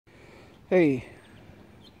Hey,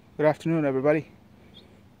 good afternoon everybody.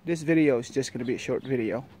 This video is just going to be a short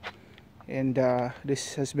video, and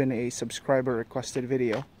this has been a subscriber requested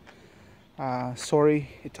video. Sorry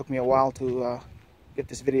it took me a while to get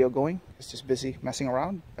this video going. It's just busy messing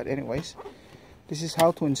around, but anyways, this is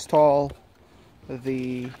how to install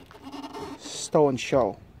the stow and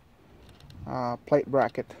show plate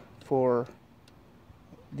bracket for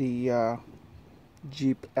the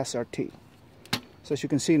Jeep SRT. So as you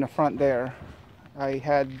can see in the front there, I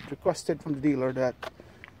had requested from the dealer that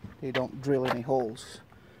they don't drill any holes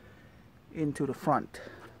into the front,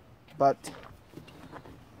 but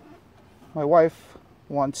my wife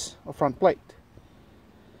wants a front plate,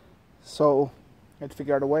 so I had to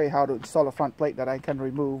figure out a way how to install a front plate that I can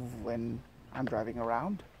remove when I'm driving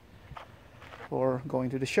around or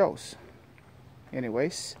going to the shows.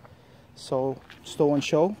 Anyways, so stow and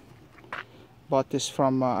show, bought this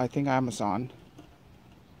from I think Amazon,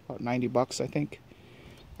 about 90 bucks I think.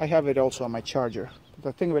 I have it also on my charger.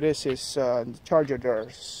 The thing with this is the charger, there are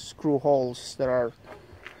screw holes that are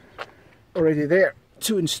already there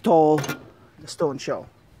to install the stow and show.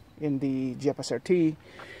 In the Jeep SRT,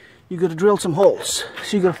 you gotta drill some holes,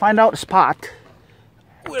 so you gotta find out a spot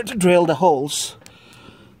where to drill the holes.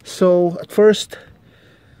 So at first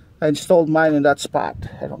I installed mine in that spot.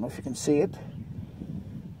 I don't know if you can see it,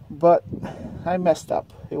 but I messed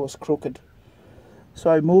up. It was crooked, so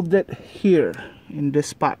I moved it here in this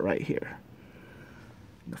spot right here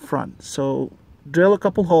in the front. So drill a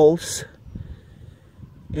couple holes,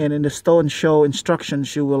 and in the stow and show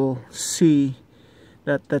instructions you will see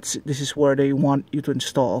that this is where they want you to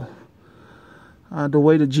install. The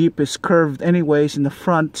way the Jeep is curved anyways in the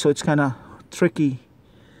front, so it's kind of tricky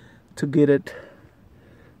to get it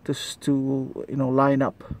to line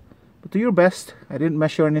up. But do your best. I didn't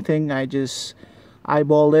measure anything. I just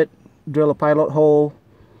eyeballed it, drill a pilot hole,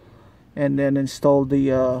 and then install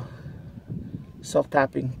the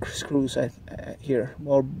self-tapping screws here,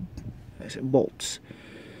 or bolts.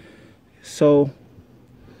 So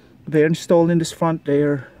they're installed in this front.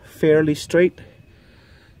 They're fairly straight,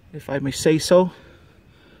 if I may say so.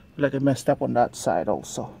 Like I messed up on that side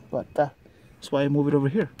also, but that's why I move it over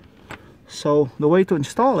here. So the way to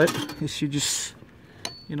install it is you just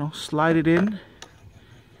slide it in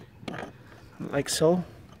like so,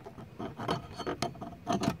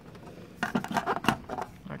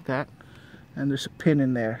 like that, and there's a pin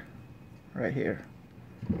in there right here.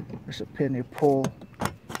 There's a pin you pull,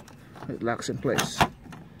 it locks in place. All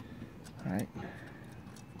right,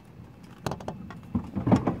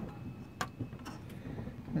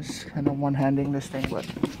 it's kind of one-handing this thing, but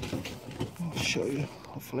I'll show you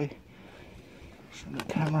hopefully on the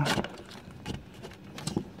camera.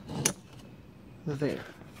 There,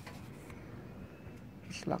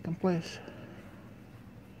 it's locked in place.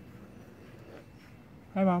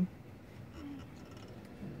 Hi Mom.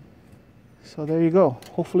 So there you go.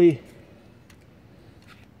 Hopefully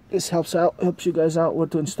this helps you guys out where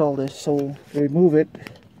to install this. So you remove it,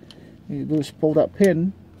 you do is pull that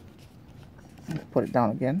pin, put it down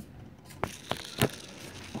again,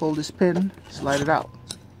 pull this pin, slide it out.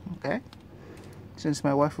 Okay, since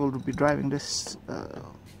my wife will be driving this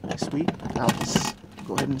next week, I'll just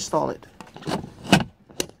go ahead and install it.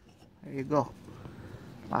 There you go,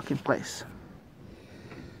 lock in place.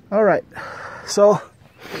 Alright, so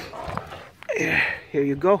here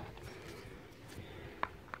you go,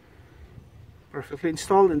 perfectly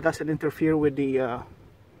installed, and doesn't interfere with the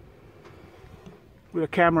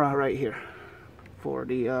camera right here for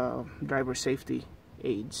the driver safety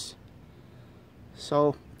aids.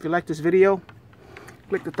 So if you like this video,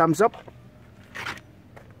 click the thumbs up.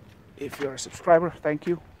 If you're a subscriber, thank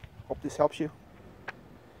you. Hope this helps you.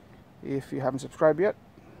 If you haven't subscribed yet,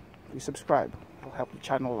 please subscribe. It'll help the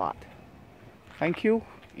channel a lot. Thank you,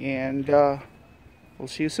 and we'll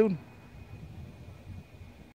see you soon.